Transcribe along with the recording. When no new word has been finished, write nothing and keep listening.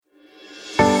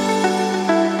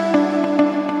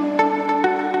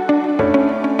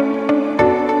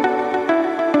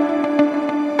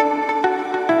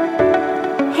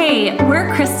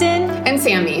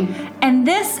Sammy. And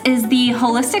this is the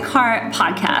Holistic Heart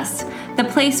Podcast, the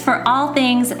place for all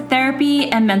things therapy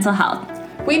and mental health.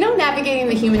 We know navigating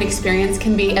the human experience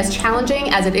can be as challenging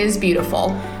as it is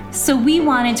beautiful. So we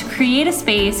wanted to create a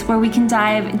space where we can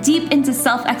dive deep into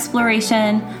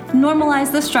self-exploration,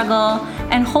 normalize the struggle,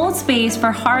 and hold space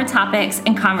for hard topics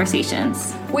and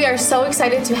conversations. We are so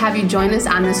excited to have you join us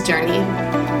on this journey.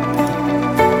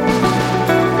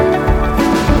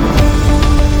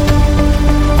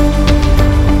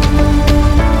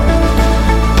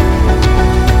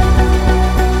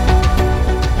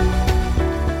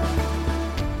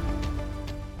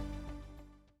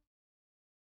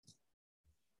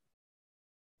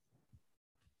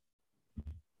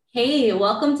 Hey,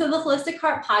 welcome to the Holistic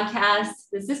Heart Podcast.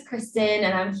 This is Kristen,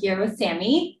 and I'm here with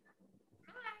Sammy.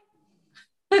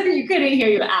 Hi. You couldn't hear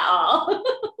you at all.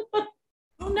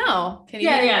 Oh no! Can you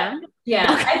hear me?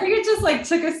 Yeah. Okay. I think it just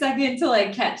took a second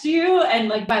to catch you, and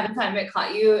by the time it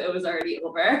caught you, it was already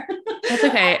over. That's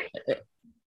okay.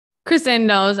 Kristen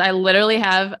knows I literally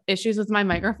have issues with my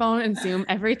microphone and Zoom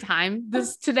every time.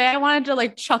 Today I wanted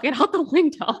to chuck it out the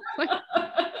window.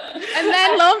 And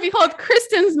then lo and behold,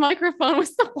 Kristen's microphone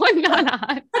was the one not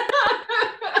on.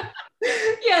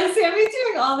 Yeah, Sammy's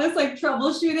doing all this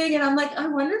troubleshooting, and I'm like, I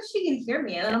wonder if she can hear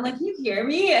me. And then I'm like, can you hear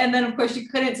me? And then of course she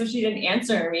couldn't, so she didn't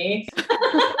answer me.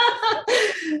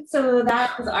 So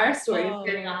that was our story of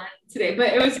getting on today.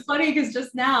 But it was funny because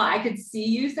just now I could see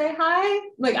you say hi.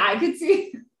 I could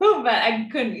see you, but I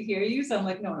couldn't hear you. So I'm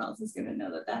like, no one else is gonna know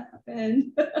that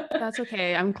happened. That's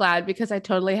okay. I'm glad because I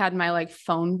totally had my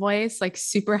phone voice,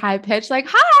 super high pitched,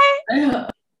 hi.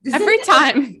 Every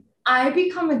time. I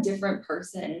become a different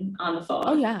person on the phone.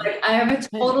 Oh yeah. I have a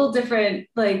total different,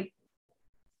 I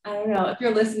don't know if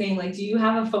you're listening, do you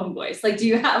have a phone voice? Do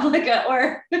you have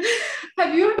or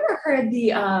have you ever heard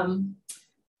the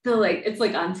it's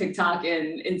on TikTok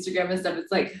and Instagram and stuff.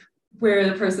 It's where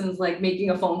the person's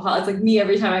making a phone call. It's me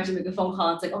every time I have to make a phone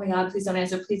call. It's oh my God, please don't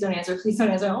answer. Please don't answer. Please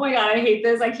don't answer. Oh my God, I hate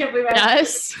this. I can't believe it.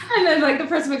 Yes. And then the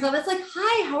person wakes up. It's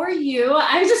hi, how are you?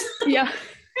 I just, yeah.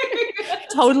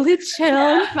 Totally chill,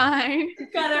 yeah. Fine.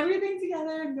 Got everything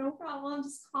together, no problem.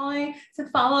 Just calling to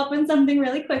follow up on something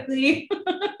really quickly.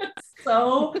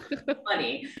 So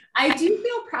funny. I do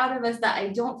feel proud of us that I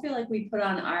don't feel we put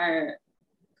on our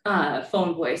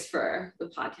phone voice for the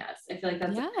podcast. I feel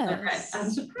that's yes. I'm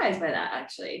surprised by that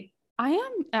actually. I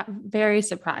am very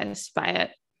surprised by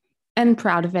it and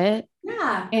proud of it.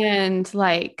 Yeah. And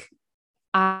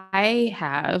I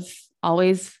have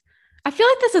always, I feel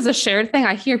this is a shared thing.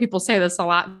 I hear people say this a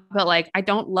lot, but I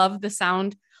don't love the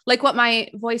sound, what my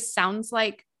voice sounds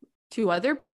like to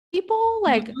other people.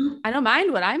 Mm-hmm. I don't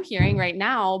mind what I'm hearing right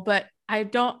now, but I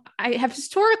have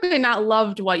historically not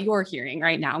loved what you're hearing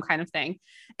right now kind of thing.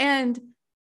 And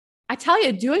I tell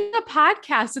you, doing a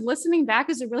podcast and listening back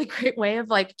is a really great way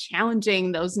of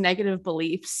challenging those negative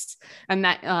beliefs and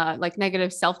that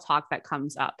negative self-talk that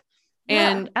comes up.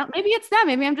 And maybe it's that.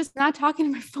 Maybe I'm just not talking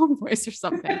in my phone voice or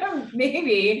something.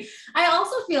 Maybe. I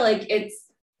also feel it's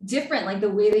different, the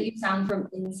way that you sound from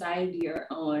inside your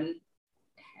own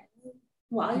head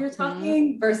while you're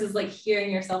talking versus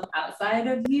hearing yourself outside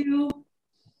of you.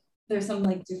 There's some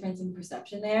difference in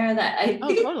perception there that I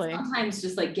think totally. Sometimes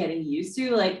just getting used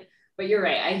to. But you're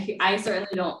right. I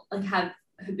certainly don't have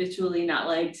habitually not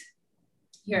liked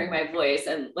hearing my voice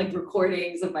and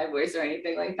recordings of my voice or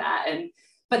anything like that.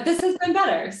 But this has been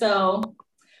better. So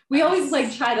we always I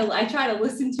try to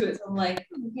listen to it. So I'm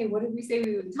okay, what did we say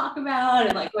we would talk about?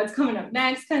 And what's coming up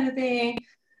next kind of thing.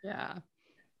 Yeah.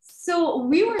 So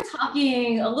we were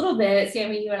talking a little bit,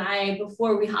 Sammy, you and I,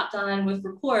 before we hopped on with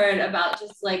record about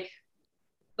just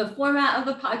the format of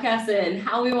the podcast and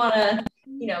how we want to,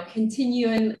 continue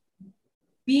and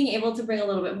being able to bring a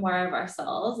little bit more of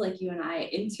ourselves, you and I,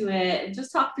 into it and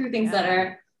just talk through things that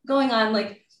are going on.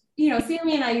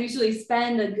 Sammy and I usually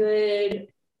spend a good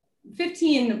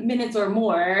 15 minutes or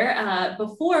more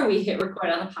before we hit record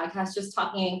on the podcast, just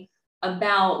talking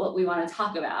about what we want to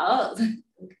talk about,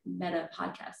 meta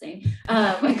podcasting,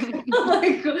 talk about what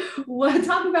we want to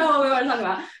talk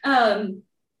about.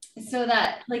 So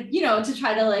that to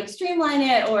try to streamline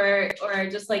it or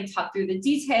just talk through the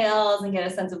details and get a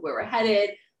sense of where we're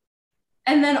headed.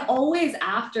 And then always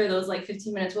after those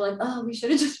 15 minutes, we're oh, we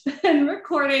should have just been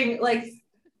recording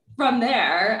from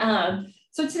there.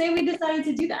 So today we decided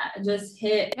to do that and just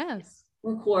hit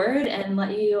record and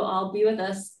let you all be with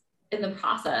us in the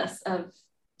process of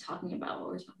talking about what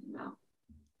we're talking about.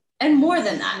 And more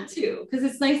than that too, because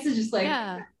it's nice to just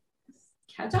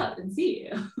catch up and see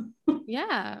you.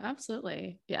 Yeah,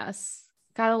 absolutely. Yes.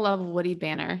 Gotta love a witty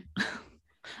banner.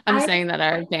 I'm saying that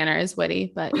our banner is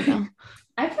witty, but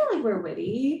I feel we're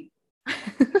witty.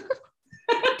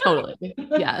 Totally.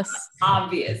 Yes.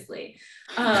 Obviously.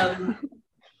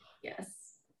 Yes.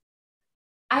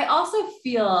 I also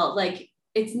feel like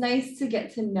it's nice to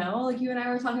get to know, like you and I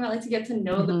were talking about, like to get to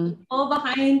know the people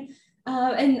behind.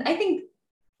 And I think,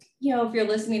 you know, if you're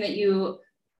listening, that you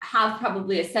have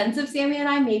probably a sense of Sammy and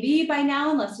I maybe by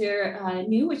now, unless you're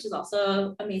new, which is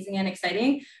also amazing and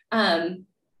exciting.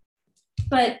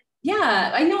 But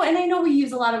yeah, I know. And I know we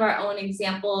use a lot of our own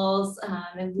examples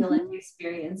and real life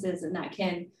experiences, and that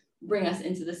can bring us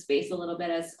into the space a little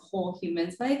bit as whole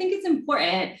humans. But I think it's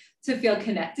important to feel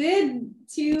connected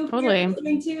to who you're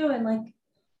listening to, and like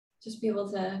just be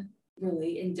able to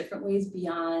relate in different ways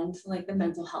beyond like the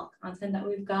mental health content that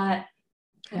we've got.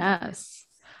 Yes.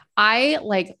 I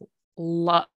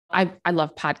love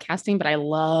podcasting, but I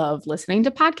love listening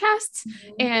to podcasts.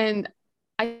 And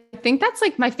I think that's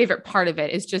like my favorite part of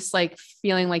it, is just like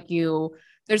feeling like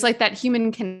there's like that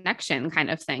human connection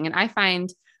kind of thing. And I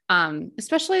find,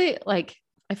 especially like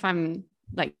if I'm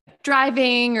like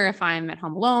driving or if I'm at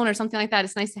home alone or something like that,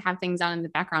 it's nice to have things on in the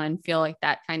background and feel like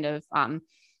that kind of,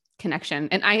 connection.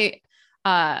 And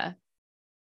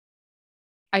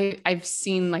I've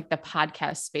seen like the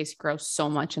podcast space grow so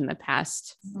much in the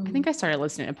past. I think I started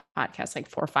listening to podcasts like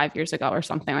 4 or 5 years ago or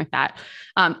something like that.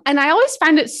 And I always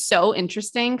find it so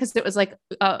interesting because it was like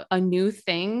a new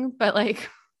thing, but like,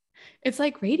 it's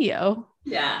like radio.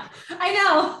 Yeah, I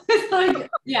know. It's like,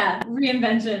 yeah,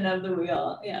 reinvention of the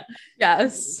wheel. Yeah.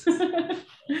 Yes.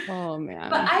 Oh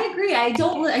man. But I agree. I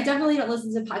definitely don't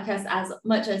listen to podcasts as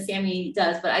much as Sammy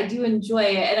does, but I do enjoy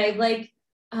it. And I like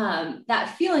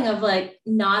that feeling of like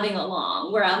nodding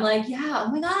along where I'm like, yeah,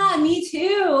 oh my God, me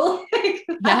too.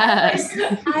 Yes.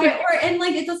 And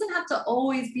like, it doesn't have to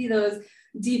always be those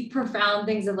deep, profound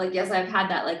things of like, yes, I've had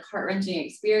that like heart-wrenching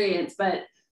experience, but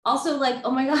also like,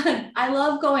 oh my God, I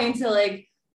love going to like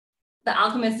the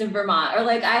Alchemist in Vermont, or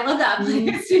like, I love that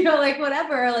place, you know, like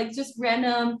whatever, like just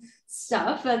random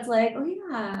stuff that's like, oh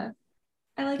yeah,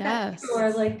 I like that too.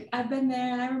 Or like, I've been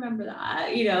there and I remember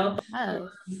that, you know. Yes,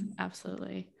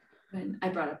 absolutely. And I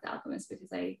brought up the Alchemist because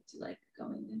I do like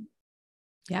going in.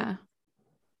 Yeah.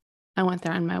 I went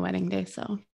there on my wedding day,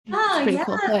 so it's a pretty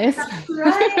cool place. That's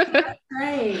right. That's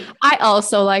right. I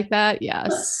also like that.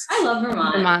 Yes. I love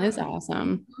Vermont. Vermont is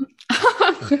awesome.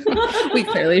 We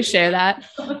clearly share that.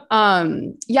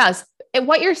 Yes.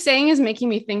 What you're saying is making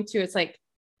me think too. It's like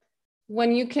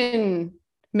when you can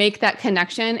make that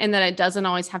connection and that it doesn't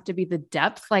always have to be the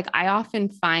depth. Like I often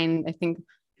find, I think,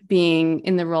 being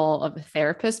in the role of a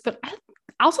therapist, but I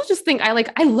also just think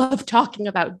I love talking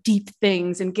about deep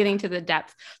things and getting to the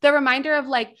depth. The reminder of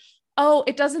like, oh,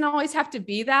 it doesn't always have to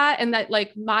be that. And that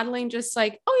like modeling just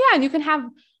like, oh yeah. And you can have,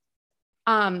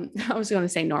 I was going to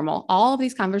say normal. All of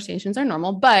these conversations are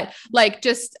normal, but like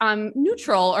just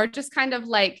neutral or just kind of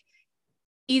like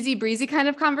easy breezy kind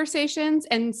of conversations.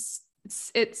 And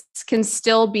it can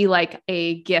still be like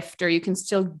a gift, or you can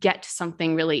still get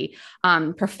something really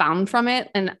profound from it.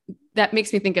 And that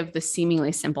makes me think of the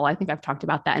seemingly simple. I think I've talked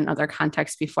about that in other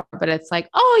contexts before, but it's like,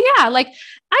 oh yeah, like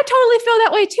I totally feel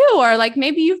that way too. Or like,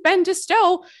 maybe you've been to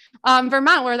Stowe,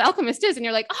 Vermont, where the Alchemist is, and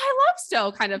you're like, oh, I love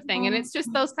Stowe kind of thing. And it's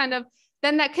just those kind of,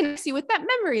 then that connects you with that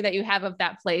memory that you have of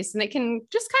that place. And it can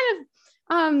just kind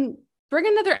of bring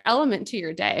another element to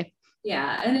your day.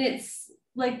 Yeah. And it's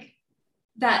like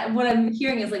that, what I'm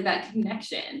hearing is like that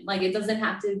connection. Like it doesn't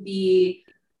have to be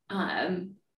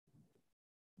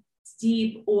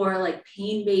deep or like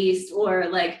pain-based or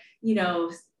like, you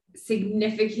know,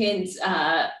 significant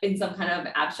in some kind of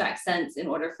abstract sense in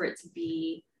order for it to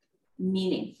be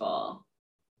meaningful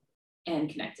and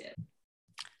connected.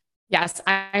 Yes,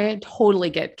 I totally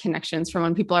get connections from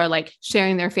when people are like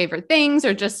sharing their favorite things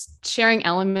or just sharing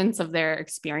elements of their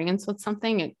experience with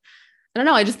something. I don't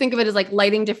know. I just think of it as like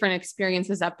lighting different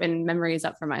experiences up and memories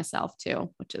up for myself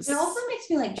too, which is. It also makes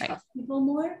me like trust people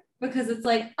more, because it's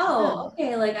like, oh,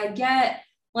 okay, like I get,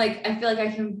 like I feel like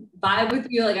I can vibe with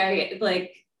you,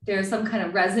 like there's some kind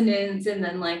of resonance, and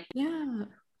then like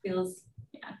feels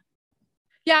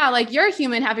like you're a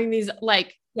human having these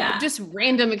like just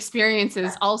random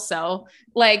experiences. Also,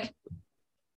 like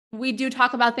we do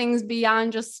talk about things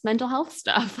beyond just mental health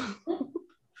stuff.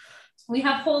 We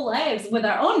have whole lives with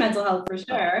our own mental health for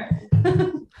sure.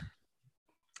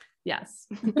 Yes.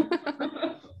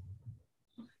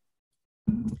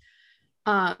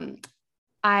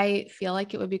 I feel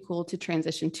like it would be cool to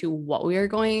transition to what we are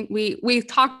going. We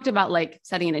talked about like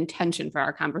setting an intention for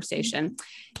our conversation,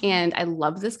 and I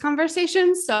love this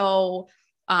conversation. So,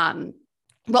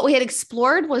 what we had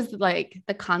explored was like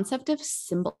the concept of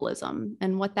symbolism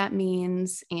and what that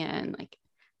means, and like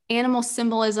animal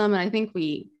symbolism. And I think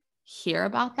we hear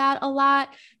about that a lot.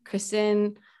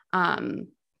 Kristen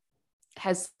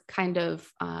has kind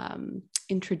of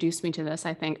introduced me to this.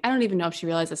 I think, I don't even know if she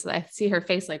realizes that. I see her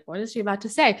face like, what is she about to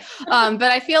say? But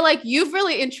I feel like you've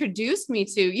really introduced me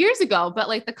to years ago, but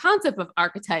like the concept of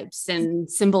archetypes and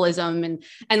symbolism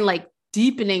and like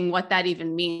deepening what that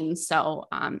even means. So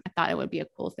I thought it would be a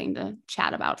cool thing to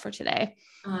chat about for today.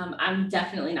 I'm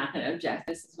definitely not going to object.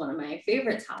 This is one of my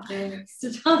favorite topics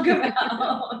to talk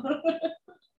about.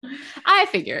 I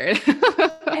figured.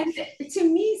 And to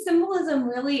me, symbolism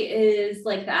really is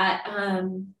like that.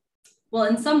 Well,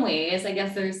 in some ways, I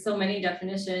guess there's so many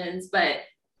definitions, but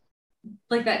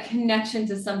like that connection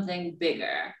to something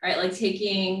bigger, right? Like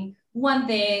taking one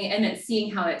thing and it's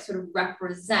seeing how it sort of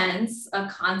represents a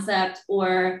concept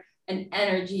or an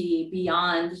energy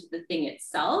beyond the thing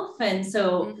itself. And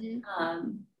so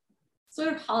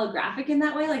sort of holographic in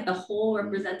that way, like the whole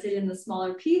represented in the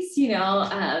smaller piece, you know?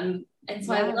 And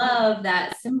so I love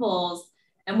that symbols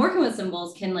and working with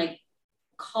symbols can like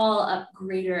call up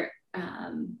greater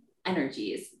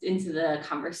energies into the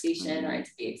conversation or into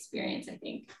the experience, I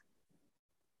think.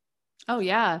 Oh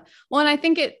yeah. Well, and I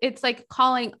think it's like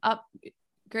calling up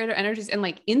greater energies and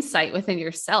like insight within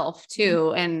yourself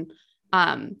too. And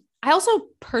I also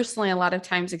personally a lot of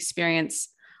times experience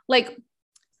like,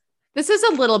 this is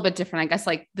a little bit different, I guess,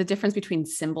 like the difference between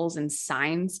symbols and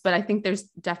signs, but I think there's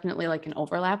definitely like an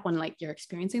overlap when like you're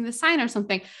experiencing the sign or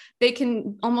something, they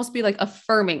can almost be like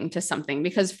affirming to something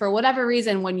because for whatever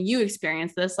reason, when you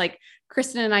experience this, like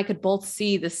Kristen and I could both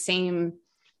see the same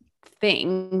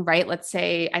thing, right? Let's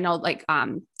say, I know like,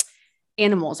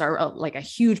 animals are like a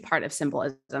huge part of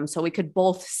symbolism. So we could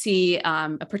both see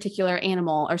a particular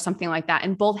animal or something like that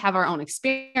and both have our own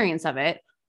experience of it.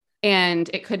 And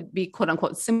it could be quote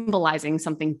unquote symbolizing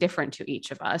something different to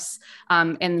each of us.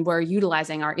 And we're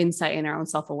utilizing our insight and our own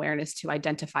self-awareness to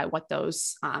identify what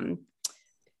those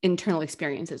internal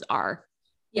experiences are.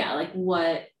 Yeah, like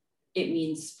what it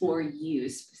means for you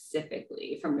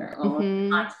specifically from your own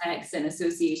context and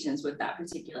associations with that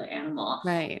particular animal.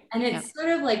 Right. And it's sort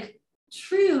of like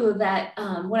true that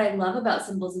what I love about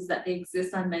symbols is that they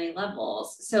exist on many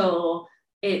levels. So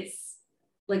it's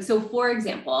like, so for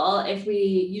example, if we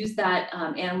use that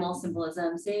animal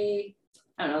symbolism, say,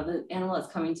 I don't know, the animal that's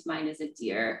coming to mind is a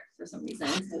deer for some reason.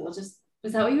 So we'll just,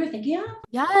 was that what you were thinking of?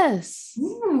 Yes.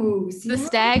 Ooh, the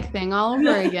stag thing all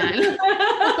over again.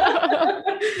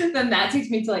 Then that takes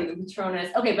me to like the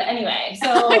Patronus. Okay, but anyway,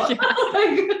 so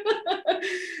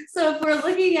so if we're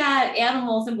looking at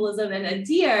animal symbolism and a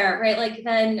deer, right? Like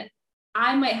then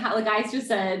I might have, like I just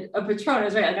said, a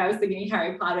Patronus, right? Like I was thinking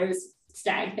Harry Potter's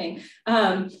stag thing.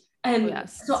 And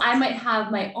so I might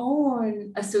have my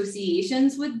own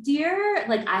associations with deer.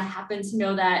 Like I happen to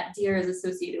know that deer is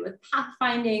associated with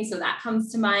pathfinding. So that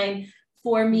comes to mind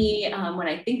for me when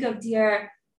I think of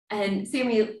deer. And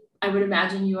Sammy, I would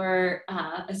imagine your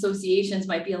associations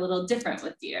might be a little different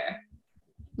with deer.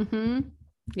 Mm-hmm.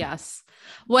 Yes.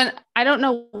 When I don't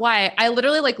know why, I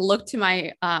literally like looked to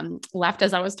my left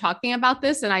as I was talking about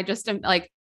this. And I just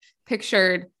like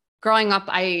pictured growing up,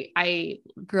 I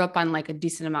grew up on like a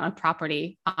decent amount of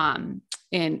property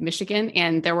in Michigan,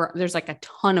 and there's like a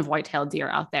ton of white-tailed deer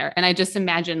out there. And I just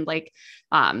imagined like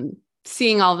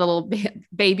seeing all the little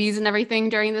babies and everything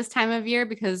during this time of year,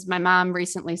 because my mom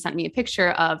recently sent me a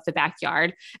picture of the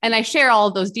backyard, and I share all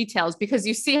of those details because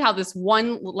you see how this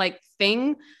one like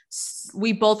thing,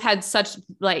 we both had such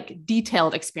like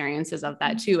detailed experiences of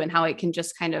that too, and how it can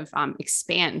just kind of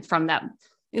expand from that.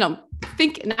 You know,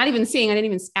 not even seeing, I didn't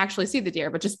even actually see the deer,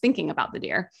 but just thinking about the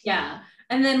deer. Yeah.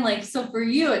 And then like, so for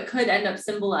you, it could end up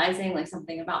symbolizing like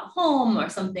something about home or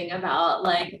something about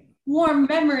like warm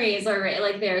memories, or right,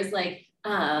 like there's like,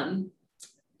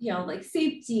 you know, like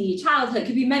safety, childhood,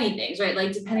 could be many things, right?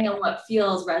 Like depending on what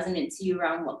feels resonant to you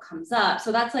around what comes up.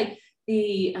 So that's like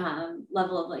the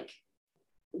level of like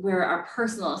where our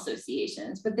personal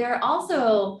associations, but there are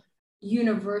also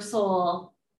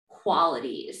universal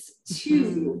qualities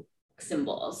to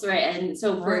symbols, right? And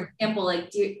so for example,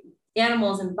 like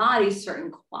animals embody certain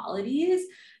qualities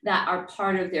that are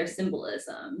part of their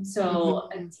symbolism. So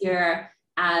a deer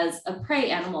as a prey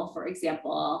animal, for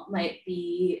example, might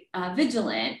be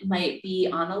vigilant, might be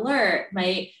on alert,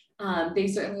 might they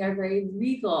certainly are very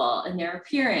regal in their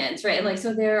appearance, right? And like,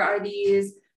 so there are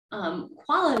these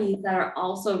qualities that are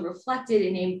also reflected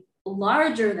in a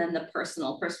larger than the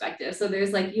personal perspective. So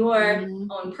there's like your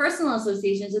own personal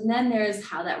associations, and then there's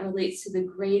how that relates to the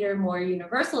greater, more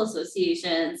universal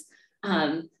associations.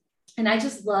 And I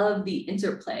just love the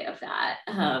interplay of that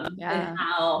and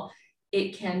how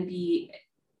it can be,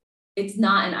 it's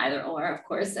not an either or, of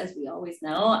course, as we always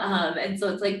know. And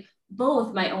so it's like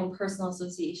both my own personal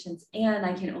associations, and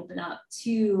I can open up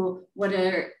to what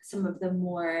are some of the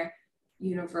more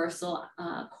universal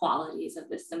qualities of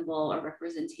this symbol or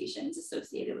representations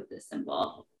associated with this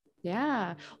symbol.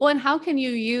 Yeah. Well, and how can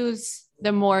you use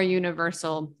the more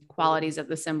universal qualities of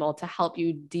the symbol to help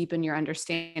you deepen your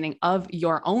understanding of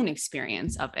your own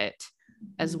experience of it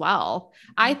as well?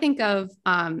 I think of,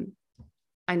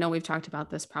 I know we've talked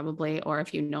about this probably, or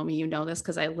if you know me, you know this,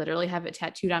 because I literally have it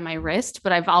tattooed on my wrist,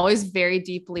 but I've always very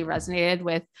deeply resonated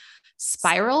with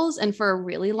spirals. And for a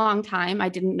really long time, I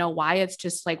didn't know why. It's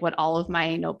just like what all of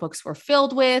my notebooks were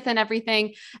filled with and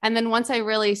everything. And then once I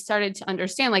really started to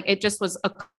understand, like it just was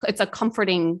it's a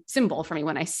comforting symbol for me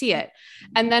when I see it.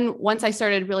 And then once I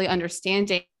started really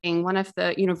understanding, one of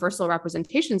the universal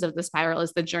representations of the spiral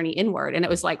is the journey inward. And it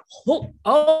was like,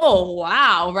 oh,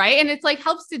 wow. Right. And it's like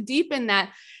helps to deepen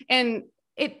that. And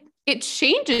it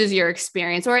changes your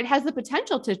experience, or it has the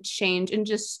potential to change and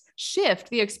just shift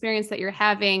the experience that you're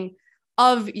having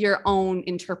of your own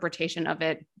interpretation of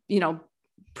it,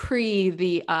 pre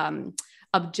the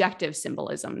objective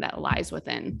symbolism that lies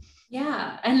within.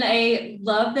 Yeah. And I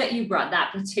love that you brought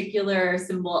that particular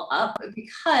symbol up,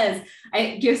 because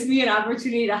it gives me an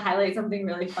opportunity to highlight something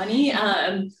really funny,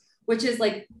 which is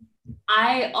like,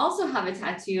 I also have a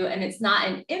tattoo, and it's not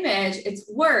an image, it's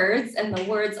words. And the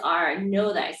words are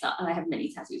know thyself. And I have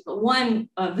many tattoos, but one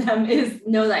of them is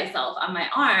know thyself on my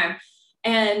arm.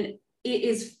 And it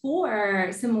is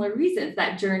for similar reasons,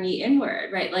 that journey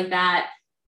inward, right? Like that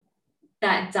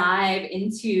dive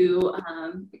into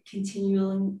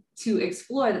continuing to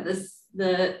explore that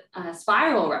the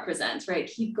spiral represents, right?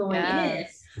 Keep going in.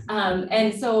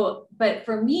 And so, but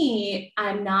for me,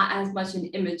 I'm not as much an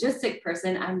imagistic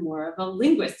person. I'm more of a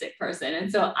linguistic person.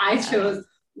 And so I chose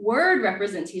word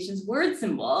representations, word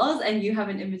symbols, and you have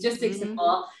an imagistic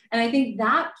symbol. And I think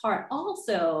that part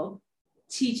also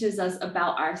teaches us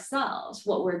about ourselves,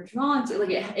 what we're drawn to.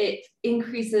 Like it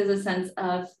increases a sense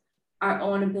of our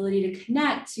own ability to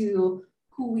connect to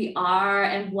who we are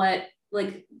and what,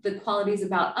 like, the qualities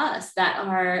about us that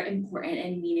are important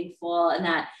and meaningful, and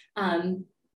that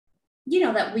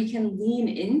that we can lean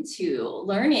into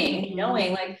learning and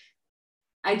knowing. Like,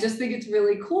 I just think it's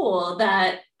really cool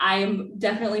that I'm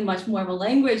definitely much more of a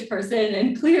language person,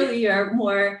 and clearly you're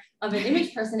more of an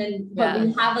image person, but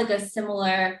we have like a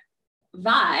similar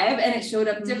vibe, and it showed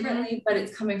up differently, but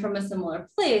it's coming from a similar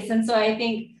place. And so I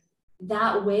think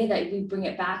that way that we bring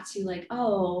it back to like,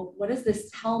 oh, what does this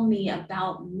tell me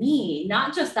about me?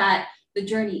 Not just that the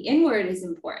journey inward is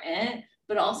important,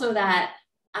 but also that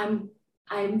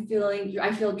I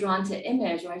feel drawn to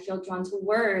image, or I feel drawn to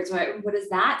words, or what does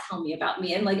that tell me about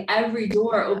me? And like every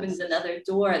door opens another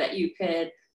door that you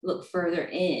could look further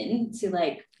in to,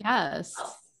 like,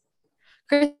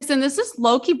 Kristen, this is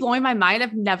low-key blowing my mind.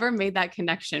 I've never made that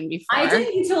connection before. I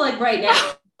didn't until like right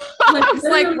now. I was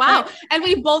like, wow. And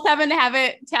we both happen to have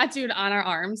it tattooed on our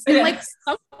arms in like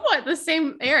somewhat the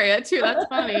same area too. That's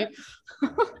funny.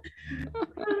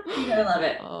 You're gonna love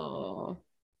it. Oh,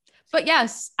 but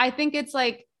yes, I think it's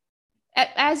like,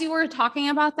 as you were talking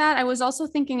about that, I was also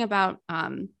thinking about,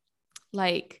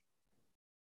 like,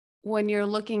 when you're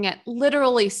looking at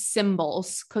literally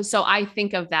symbols, so I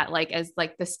think of that like as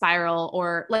like the spiral,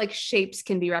 or like shapes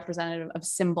can be representative of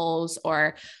symbols,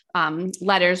 or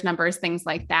letters, numbers, things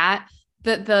like that.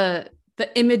 The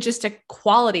imagistic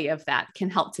quality of that can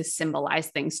help to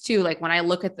symbolize things too. Like when I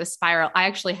look at the spiral, I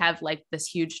actually have like this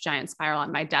huge giant spiral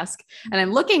on my desk, and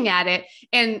I'm looking at it,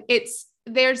 and it's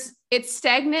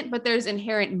stagnant, but there's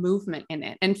inherent movement in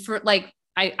it. And for like,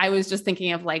 I was just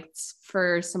thinking of like,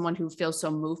 for someone who feels so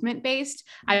movement based,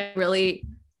 I really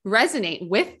resonate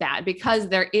with that, because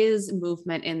there is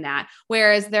movement in that.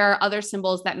 Whereas there are other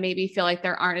symbols that maybe feel like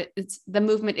the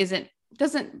movement isn't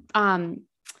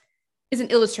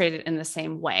illustrated in the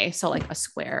same way. So like a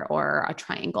square or a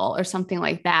triangle or something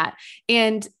like that.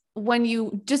 And when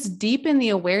you just deepen the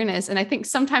awareness, and I think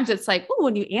sometimes it's like, oh,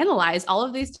 when you analyze all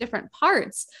of these different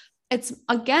parts, it's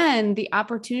again, the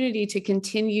opportunity to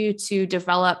continue to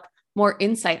develop more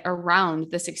insight around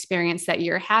this experience that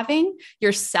you're having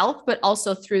yourself, but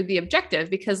also through the objective,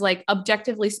 because like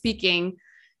objectively speaking,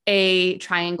 a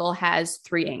triangle has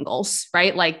 3 angles,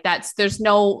 right? Like there's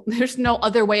no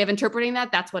other way of interpreting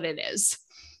that. That's what it is.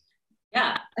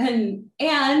 Yeah.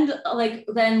 And like,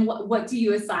 then what do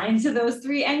you assign to those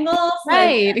 3 angles?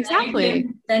 Right. Like, exactly.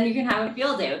 Then you can have a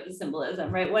field day with the symbolism,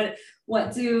 right?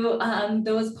 What do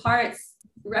those parts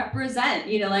represent?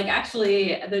 Like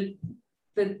actually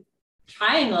the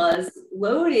triangle is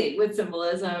loaded with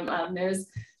symbolism. There's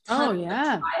tons of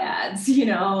triads,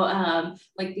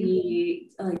 like the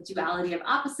duality of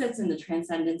opposites and the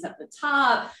transcendence at the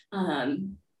top.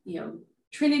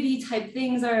 Trinity type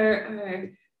things are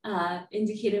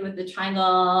indicated with the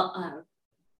triangle,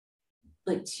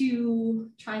 like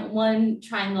one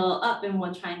triangle up and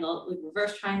one triangle, like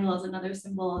reverse triangle is another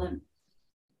symbol.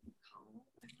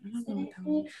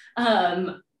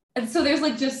 And so there's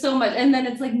like just so much, and then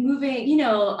it's like moving,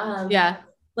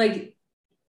 like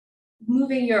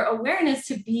moving your awareness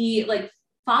to be like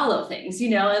follow things,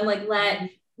 and like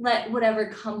let whatever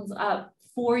comes up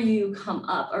for you come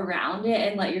up around it,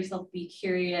 and let yourself be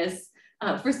curious.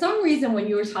 For some reason, when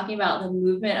you were talking about the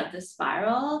movement of the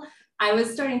spiral, I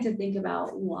was starting to think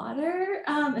about water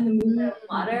and the movement of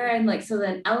water, and like so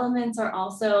then elements are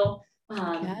also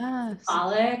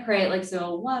symbolic, right? Like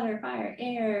so water, fire,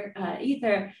 air,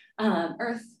 ether,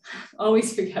 earth.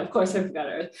 Always forget, of course I forgot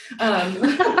earth. I'm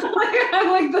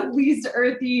like the least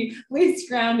earthy, least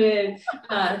grounded,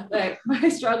 like I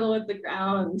struggle with the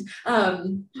ground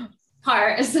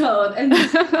part. So, and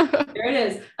there it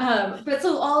is. But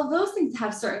so all of those things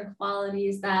have certain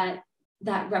qualities that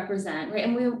represent, right?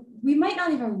 And we might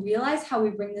not even realize how we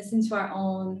bring this into our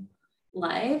own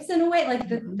lives in a way. Like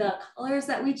the colors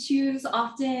that we choose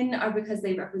often are because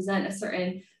they represent a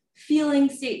certain feeling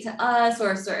state to us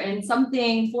or a certain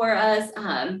something for us.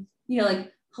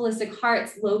 Like Holistic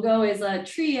Heart's logo is a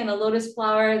tree and a lotus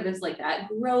flower. There's like that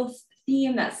growth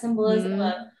theme, that symbolism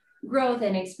of growth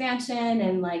and expansion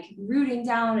and like rooting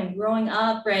down and growing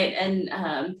up, right?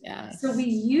 And so we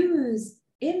use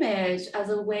image as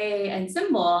a way and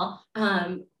symbol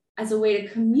as a way to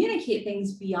communicate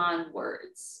things beyond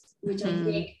words, which I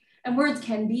think, and words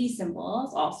can be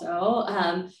symbols also,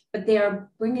 but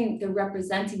they're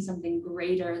representing something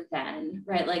greater than,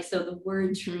 right? Like, so the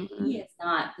word tree is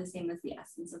not the same as the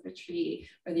essence of a tree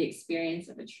or the experience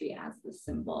of a tree as the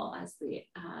symbol, as the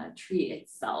tree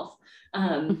itself.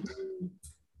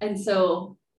 And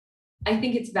so I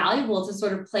think it's valuable to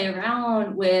sort of play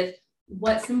around with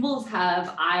what symbols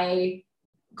have I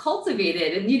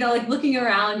cultivated, and like looking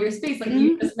around your space, like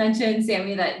you just mentioned,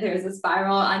 Sammy, that there's a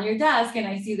spiral on your desk and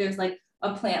I see there's like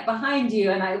a plant behind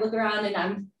you, and I look around and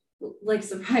I'm like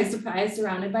surprised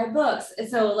surrounded by books.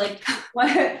 So like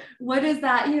what is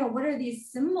that, what are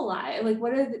these symboli, like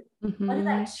what did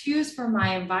I choose for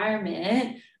my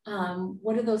environment?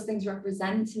 What do those things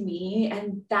represent to me?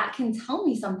 And that can tell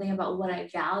me something about what I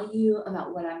value,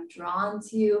 about what I'm drawn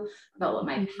to, about what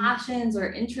my passions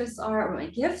or interests are, or my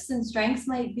gifts and strengths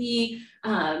might be.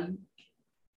 And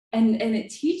it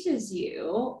teaches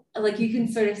you, like you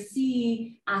can sort of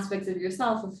see aspects of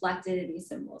yourself reflected in these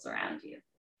symbols around you.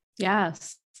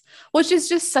 Yes. Which is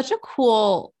just such a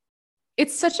cool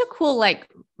like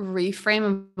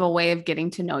reframe of a way of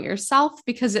getting to know yourself,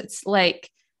 because it's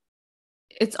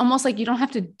almost like you don't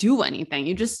have to do anything.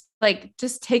 You just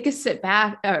take a seat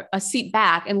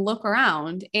back and look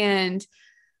around and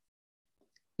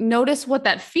notice what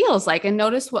that feels like, and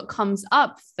notice what comes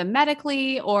up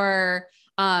thematically or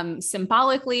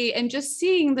symbolically, and just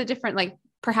seeing the different, like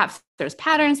perhaps there's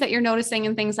patterns that you're noticing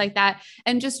and things like that.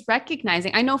 And just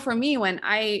recognizing, I know for me, when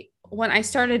I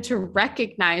started to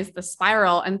recognize the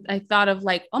spiral, and I thought of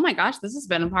like, oh my gosh, this has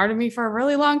been a part of me for a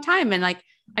really long time. And like,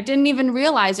 I didn't even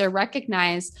realize or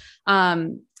recognize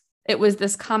it was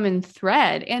this common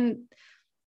thread. And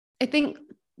I think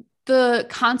the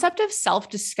concept of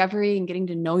self-discovery and getting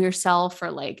to know yourself,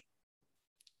 or like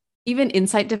even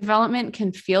insight development,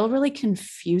 can feel really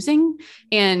confusing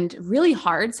and really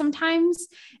hard sometimes.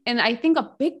 And I think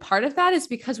a big part of that is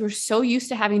because we're so used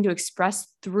to having to express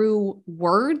through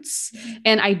words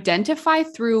and identify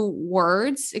through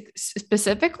words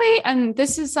specifically. And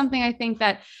this is something I think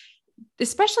that,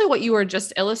 especially what you were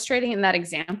just illustrating in that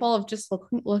example of just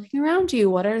looking around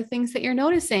you, what are things that you're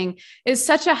noticing, is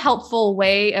such a helpful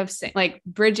way of like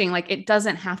bridging. Like, it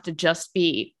doesn't have to just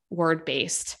be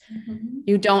word-based.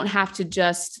 You don't have to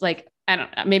just like, I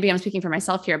don't know, maybe I'm speaking for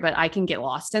myself here, but I can get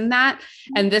lost in that.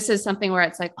 And this is something where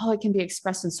it's like, oh, it can be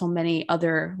expressed in so many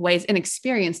other ways and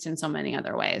experienced in so many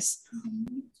other ways.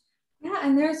 Yeah.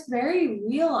 And there's very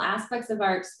real aspects of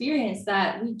our experience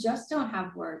that we just don't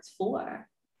have words for.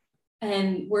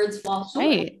 And words fall short,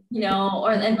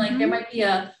 and like there might be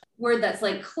a word that's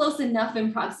like close enough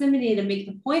in proximity to make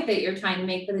the point that you're trying to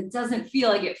make, but it doesn't feel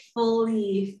like it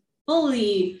fully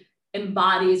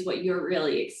embodies what you're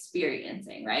really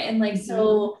experiencing, right? And like,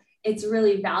 so it's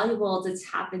really valuable to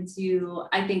tap into,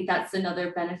 I think that's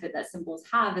another benefit that symbols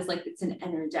have, is like, it's an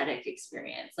energetic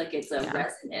experience. Like, it's a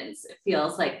resonance. It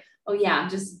feels like, oh yeah,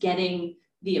 I'm just getting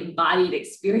the embodied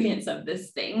experience of this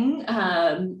thing.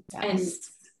 And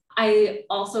I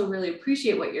also really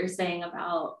appreciate what you're saying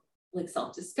about like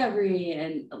self-discovery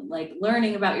and like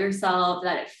learning about yourself,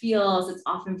 that it's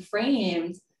often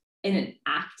framed in an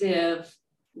active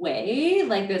way,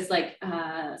 like this, like,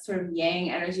 sort of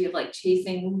yang energy of like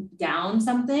chasing down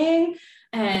something.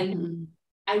 And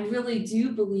I really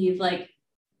do believe like,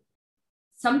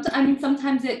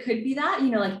 sometimes it could be that,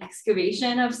 like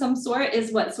excavation of some sort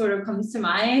is what sort of comes to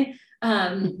mind.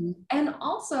 And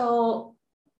also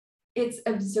it's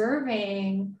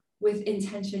observing with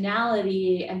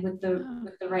intentionality and with the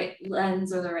right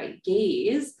lens or the right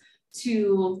gaze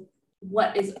to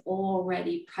what is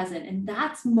already present. And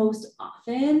that's most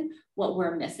often what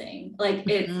we're missing. Like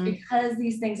it's because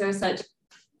these things are such,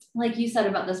 like you said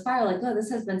about the spiral, like, oh,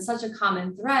 this has been such a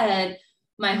common thread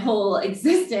my whole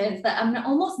existence that I'm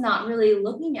almost not really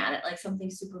looking at it like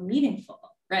something super meaningful,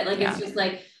 right? Like, it's just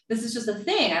like, this is just a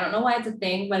thing. I don't know why it's a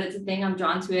thing, but it's a thing. I'm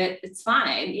drawn to it. It's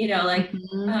fine.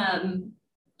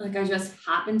 Like I just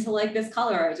happen to like this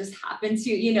color, or I just happen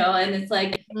to, and it's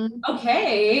like,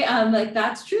 okay, like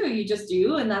that's true. You just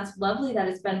do. And that's lovely that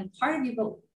it's been part of you,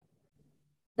 but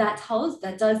that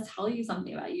does tell you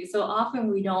something about you. So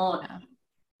often we don't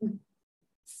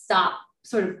stop,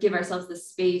 sort of give ourselves the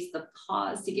space, the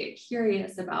pause to get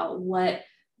curious about what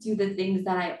do the things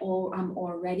that I'm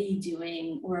already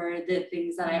doing, or the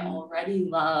things that I already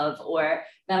love, or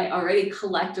that I already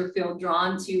collect or feel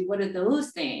drawn to. What do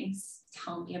those things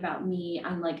tell me about me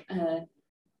on like a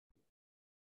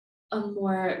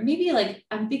more, maybe like,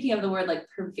 I'm thinking of the word like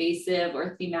pervasive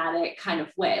or thematic kind of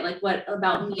way. Like what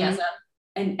about me as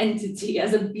an entity,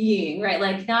 as a being, right?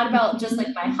 Like not about just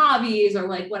like my hobbies or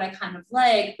like what I kind of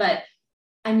like, but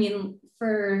I mean,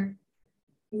 for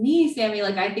me, Sammy,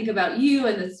 like I think about you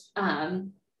and this,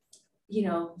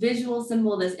 visual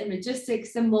symbol, this imagistic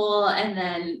symbol, and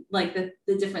then like the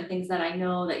different things that I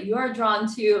know that you're drawn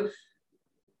to.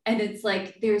 And it's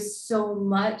like, there's so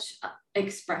much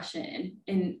expression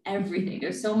in everything.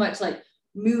 There's so much like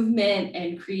movement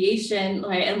and creation,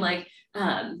 right? And like,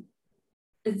 and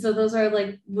so those are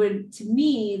like, would to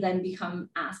me then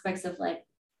become aspects of like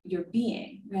your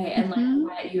being, right? And like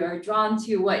what you are drawn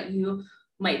to, what you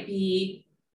might be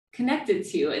connected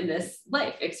to in this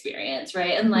life experience,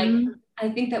 right? And like, I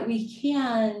think that we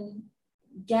can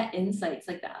get insights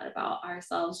like that about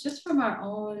ourselves just from our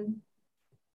own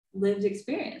lived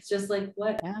experience, just like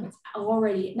what's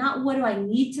already, not what do I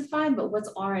need to find, but what's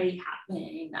already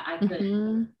happening that I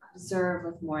could observe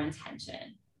with more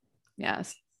intention.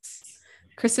 Yes.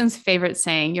 Kristen's favorite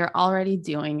saying, you're already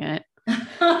doing it.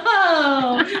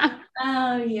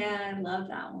 Oh yeah, I love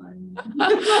that one.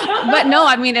 But no,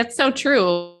 I mean, it's so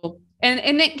true.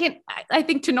 And it can, I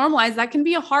think to normalize that can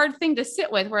be a hard thing to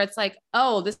sit with, where it's like,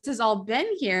 oh, this has all been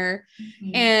here.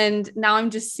 And now I'm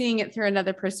just seeing it through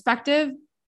another perspective.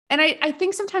 And I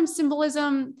think sometimes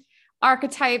symbolism,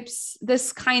 archetypes,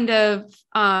 this kind of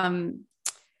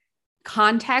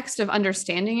context of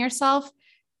understanding yourself,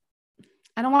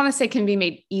 I don't want to say can be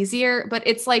made easier, but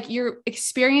it's like you're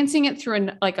experiencing it through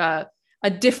a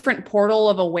different portal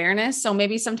of awareness. So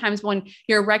maybe sometimes when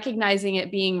you're recognizing it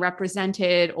being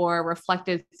represented or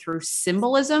reflected through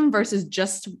symbolism versus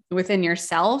just within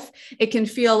yourself, it can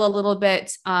feel a little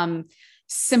bit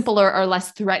simpler or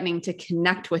less threatening to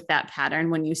connect with that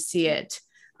pattern when you see it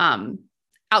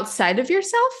outside of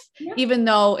yourself, even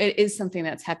though it is something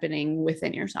that's happening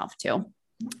within yourself too.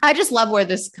 I just love where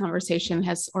this conversation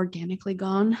has organically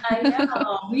gone. I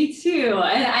know, me too.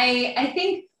 And I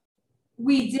think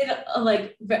we did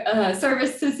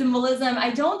service to symbolism.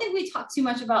 I don't think we talked too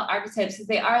much about archetypes because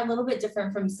they are a little bit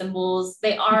different from symbols.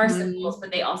 They are symbols, but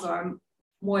they also are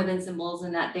more than symbols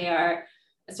in that they are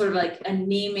sort of like a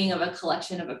naming of a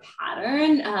collection of a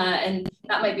pattern. And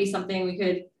that might be something we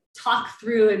could talk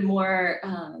through in more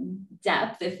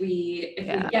depth if we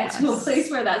get to a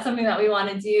place where that's something that we want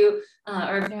to do,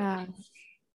 or if,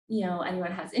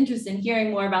 anyone has interest in hearing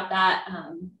more about that.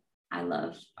 I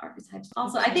love archetypes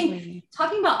also. Absolutely. I think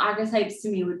talking about archetypes to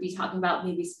me would be talking about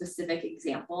maybe specific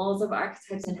examples of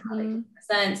archetypes and how they can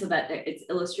present so that it's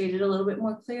illustrated a little bit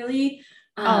more clearly.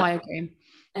 I agree.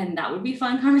 And that would be a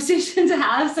fun conversation to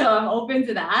have. So I'm open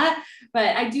to that.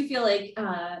 But I do feel like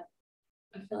I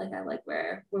like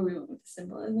where we went with the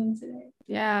symbolism today.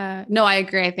 Yeah, no, I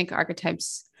agree. I think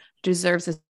archetypes deserves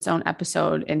its own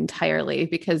episode entirely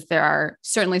because there are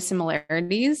certainly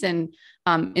similarities and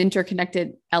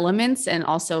interconnected elements and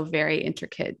also very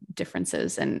intricate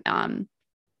differences. And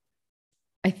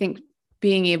I think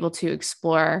being able to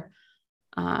explore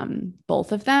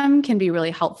both of them can be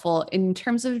really helpful in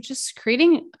terms of just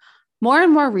creating more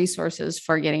and more resources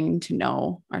for getting to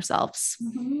know ourselves.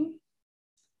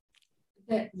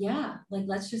 Like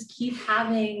let's just keep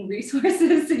having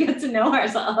resources to get to know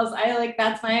ourselves.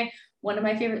 That's my one of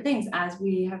my favorite things, as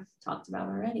we have talked about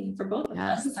already for both of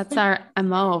us. That's our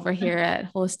MO over here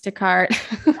at Holistic Heart.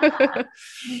 Yeah.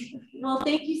 Well,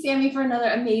 thank you, Sammy, for another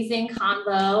amazing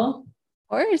convo. Of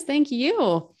course. Thank you.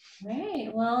 All right.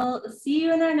 Well, see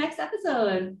you in our next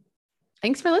episode.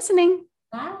 Thanks for listening.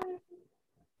 Bye.